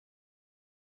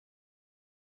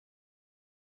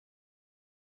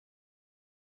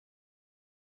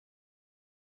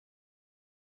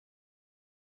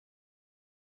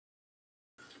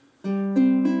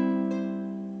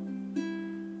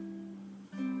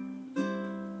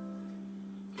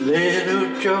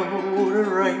Joe the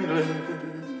Wrangler,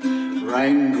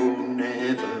 wrangle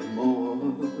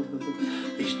nevermore.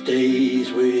 These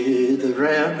days with the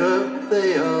roundup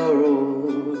they are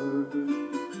o'er.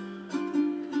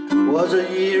 Was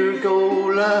a year ago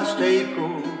last April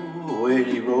when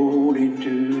he rode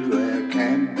into our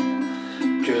camp,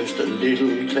 just a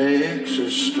little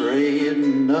Texas stray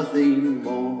and nothing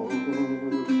more.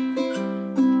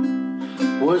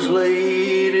 Was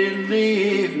late in the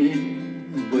evening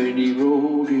when he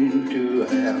rode into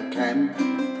our camp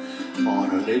on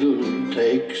a little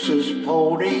Texas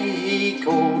pony he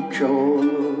called Joe.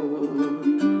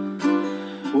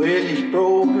 With his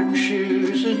broken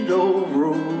shoes and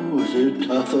overalls, a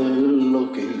tougher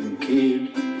looking kid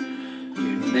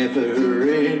you never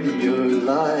in your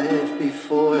life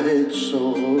before had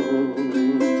saw.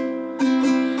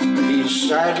 His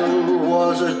saddle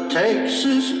was a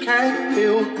Texas cat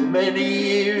built many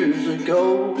years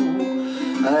ago,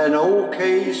 an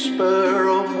OK spur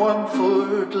on one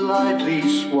foot lightly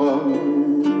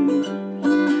swung,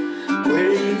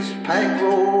 with his pack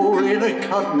roll in a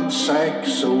cotton sack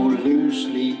so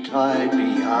loosely tied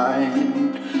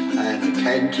behind, and a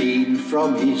canteen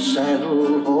from his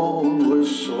saddle horn was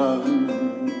slung.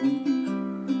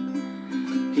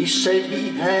 He said he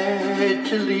had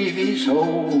to leave his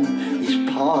home, his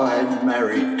pa had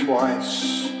married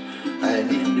twice, and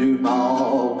he knew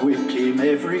Ma whipped him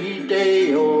every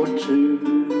day or two.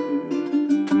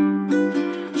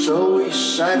 So he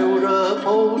saddled up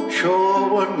old Joe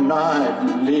one night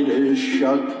and lit a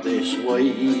shot this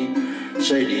way.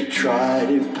 Said he tried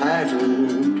to paddle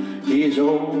his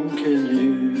own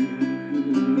canoe.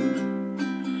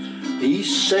 He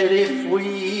said if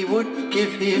we would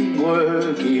give him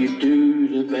work he'd do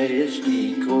the best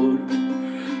he could,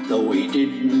 though he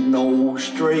didn't know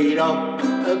straight up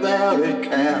about a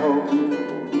cow.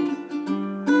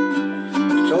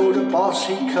 So the boss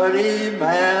he cut him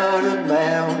out a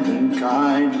mound and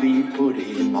kindly put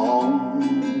him on.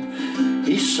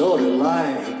 He sorta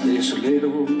liked this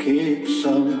little kid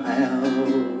somehow.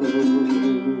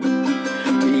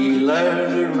 He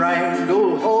learned to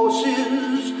wrangle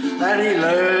horses and he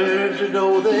learned to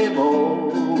know them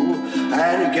all,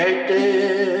 and to get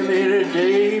them in a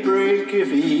daybreak if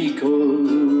he could,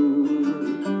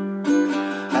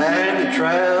 and to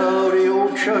trail the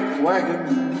old chuck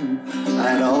wagon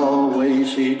and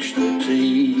always hitch the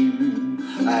team,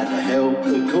 and to help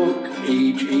the cook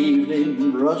each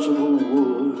evening rustle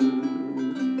wood.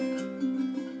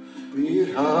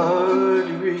 We'd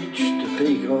hardly reached the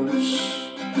Pecos,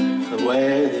 the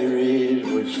weather it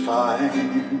was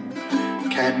fine,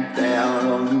 camped down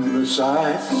on the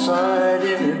south side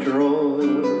in a draw.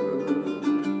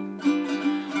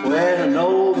 When an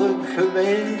northern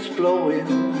commenced blowing,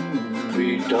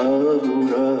 we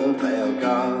doubled up our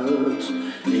guards.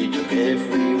 He took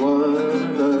every one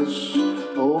of us,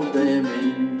 hold them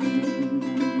in.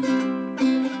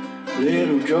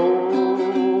 Little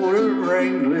Joe the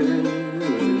Wrangler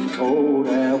was called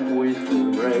out with the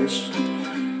rest.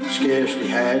 Scarcely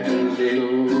had the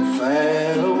little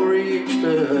fellow reached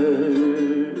the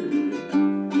herd,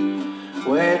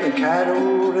 when the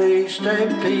cattle they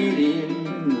stampeded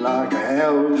like a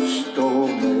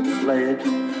hailstorm that fled,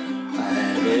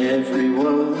 and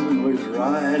everyone was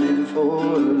riding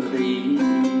for the lead.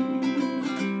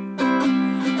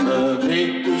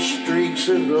 Amid the streaks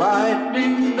of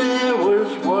lightning there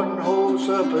was one horse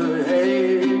up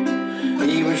ahead.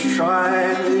 He was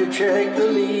trying to check the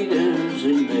leaders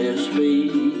in their speed.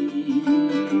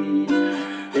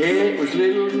 It was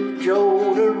little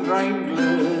Joe the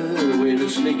Wrangler with a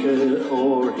slicker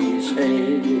o'er his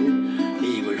head.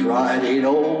 He was riding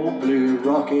old Blue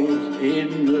Rocket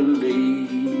in the lead.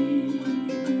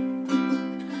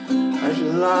 At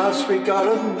last we got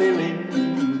a milling,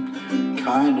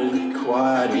 kinda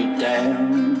quieted down.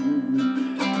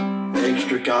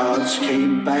 Extra guards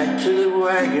came back to the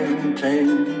wagon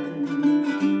tent,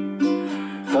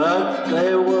 but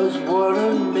there was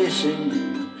one missing.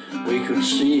 We could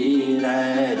see it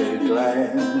at a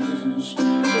glance.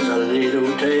 It was a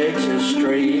little Texas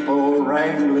stray or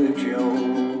Wrangler Joe.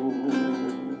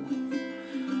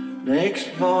 Next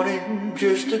morning,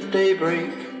 just at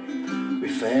daybreak, we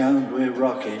found where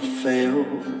Rocket fell,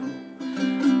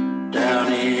 down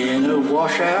in a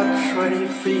washout 20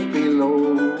 feet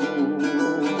below.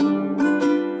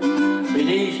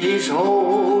 Beneath his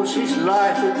horse, his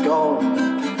life had gone,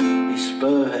 his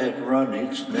spur had run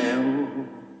its knell.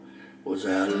 Was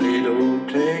our little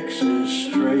Texas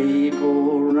stray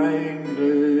poor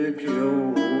Wrangler Joe.